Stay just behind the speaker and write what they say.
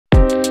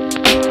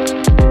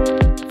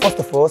First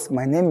of all,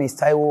 my name is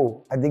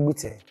Taiwo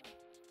Adigbite.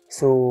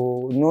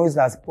 So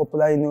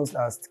popularly known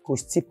as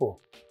Coach Tipo.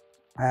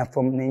 I am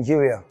from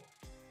Nigeria.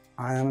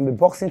 I am a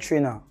boxing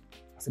trainer,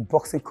 as a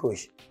boxing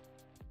coach.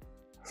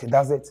 So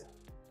that's it.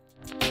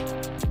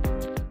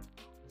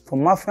 For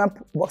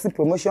Mafiaboxing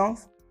Promotion,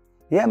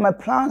 yeah, my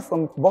plan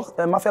from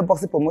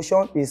Mafiaboxing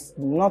Promotion is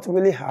not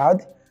really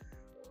hard,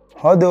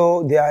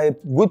 although there are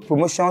good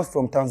promotions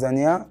from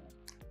Tanzania.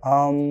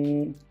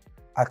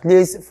 At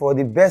least for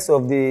the best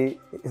of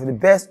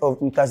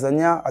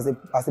Tanzania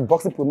as a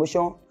boxing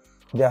promotion,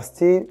 they are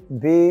still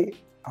be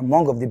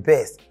among of the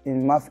best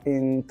in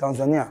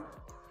Tanzania.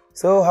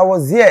 So I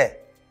was here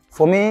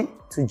for me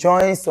to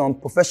join some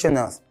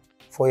professionals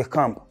for a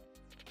camp,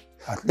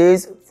 at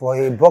least for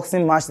a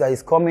boxing match that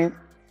is coming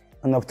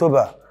in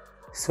October.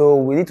 So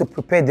we need to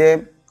prepare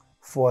them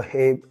for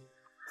a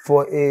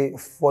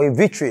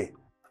victory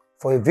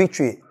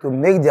to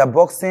make their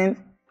boxing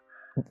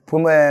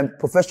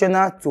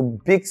professional to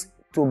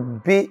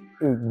be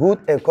good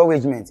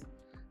encouragement.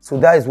 So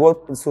that is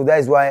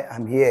why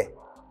I'm here.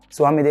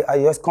 So I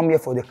just come here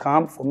for the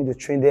camp for me to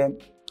train them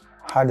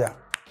harder.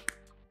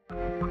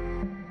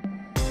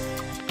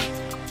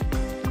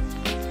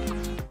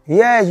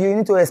 Yeah, you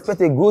need to expect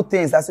the good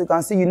things. As you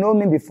can see, you know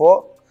me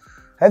before.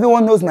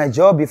 Everyone knows my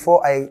job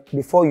before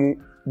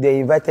they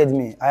invited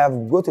me. I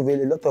have go to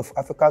a lot of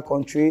African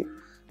countries,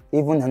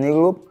 even in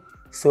Europe.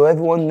 So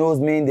everyone knows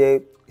me.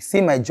 They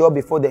see my job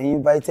before they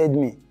invited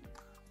me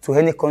to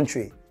any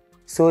country.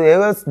 So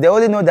they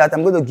only know that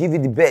I'm going to give you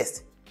the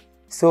best.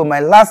 So my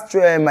last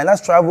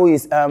travel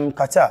is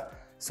Qatar.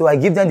 So I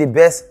give them the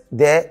best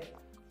there.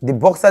 The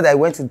boxer that I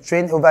went to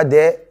train over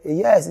there,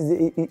 yes,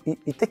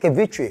 he take a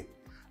victory.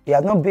 He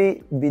has not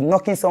been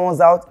knocking someone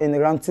out in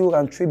round 2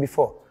 and 3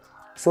 before.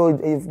 So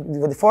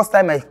for the first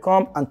time I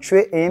come and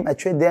train him, I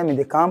train them in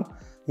the camp.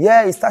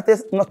 Yeah, he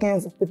started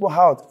knocking people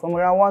out from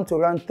round 1 to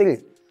round 3,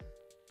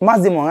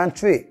 maximum round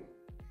 3.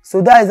 So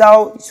that is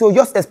how. So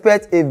just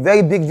expect a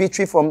very big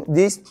victory from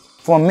me,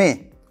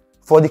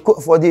 for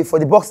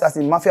the boxers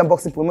in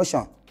Mafiaboxing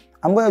Promotion.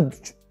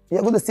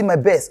 You're going to see my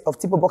best of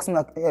Tipo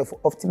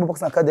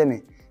Boxing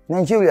Academy.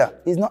 Nigeria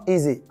is not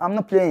easy. I'm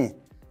not playing.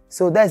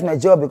 So that is my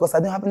job because I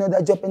don't have any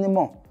other job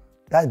anymore.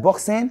 That's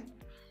boxing,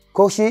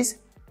 coaches,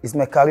 is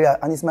my career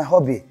and it's my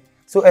hobby.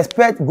 So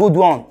expect good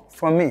one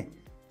from me.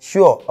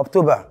 Sure,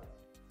 October,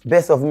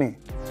 best of me.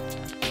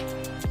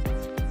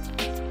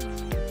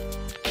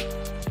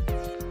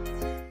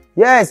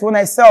 Yes, when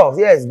I saw,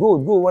 yes, good.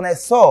 When I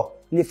saw,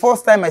 the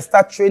first time I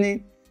start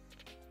training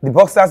the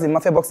boxers in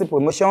Mafiaboxing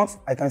Promotions,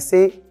 I can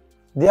say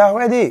they are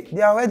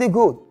already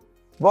good.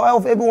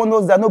 But everyone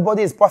knows that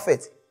nobody is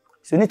perfect.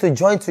 So you need to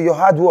join to your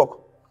hard work.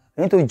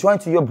 You need to join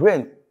to your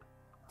brain,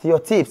 to your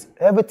tips,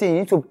 everything. You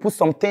need to put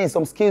some things,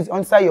 some skills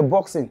inside your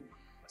boxing.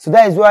 So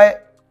that is why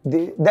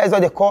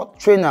they call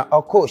trainer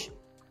or coach.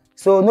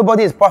 So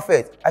nobody is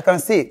perfect. I can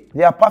see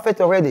they are perfect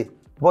already,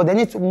 but they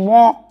need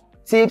more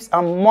tips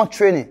and more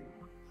training.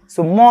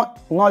 So more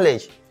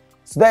knowledge.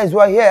 So that is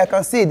why here I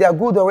can see they are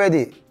good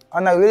already.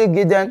 And I really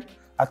give them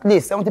at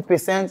least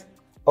 70%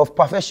 of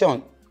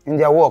perfection in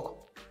their work.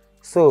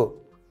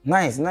 So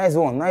nice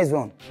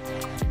one.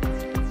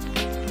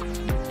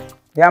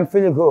 Yeah, I'm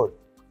feeling good.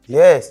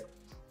 Yes.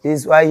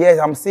 It's why, yes,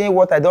 I'm seeing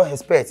what I don't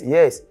expect.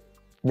 Yes.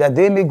 They're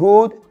doing me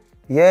good.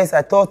 Yes,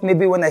 I thought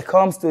maybe when I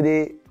come to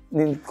the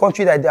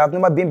country that I've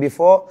never been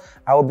before,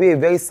 I will be a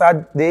very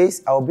sad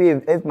days. All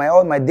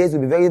my days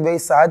will be very, very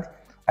sad.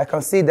 I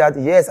can see that,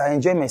 yes, I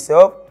enjoy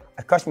myself.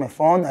 I catch my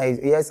phone.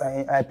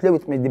 I play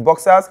with the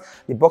boxers.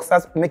 The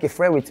boxers make a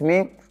friend with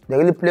me. They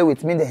really play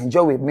with me. They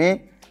enjoy with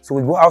me. So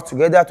we go out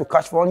together to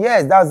catch fun.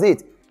 Yes, that's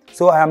it.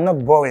 So I am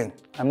not boring.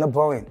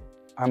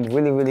 I'm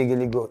really, really,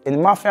 really good. In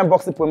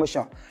Mafiaboxing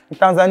Promotion in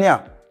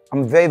Tanzania,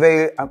 I'm very,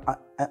 very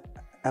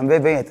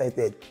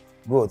excited.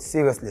 Good,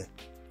 seriously.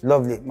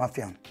 Lovely,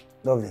 Mafia.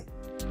 Lovely.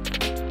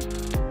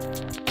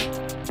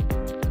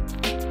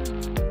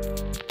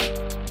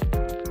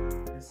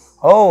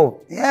 Oh,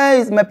 yeah,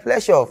 it's my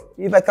pleasure.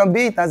 If I can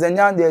be in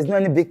Tanzania, there's no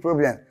any big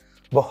problem.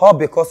 But all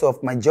because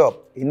of my job.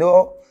 You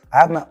know, I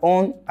have my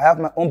own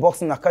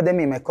boxing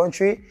academy in my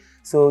country,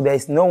 so there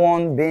is no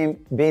one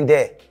being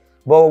there.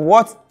 But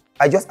what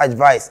I just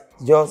advise,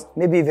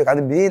 maybe if you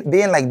can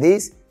be in like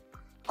this,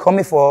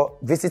 coming for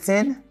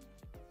visiting,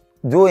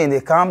 do in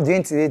the camp,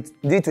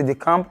 due to the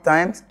camp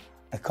times,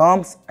 I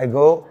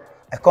go,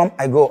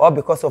 all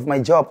because of my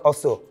job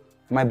also,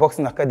 my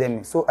boxing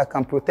academy, so I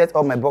can protect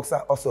all my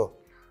boxers also.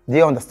 Do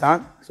you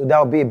understand? So that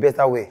will be a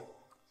better way.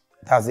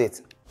 That's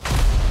it.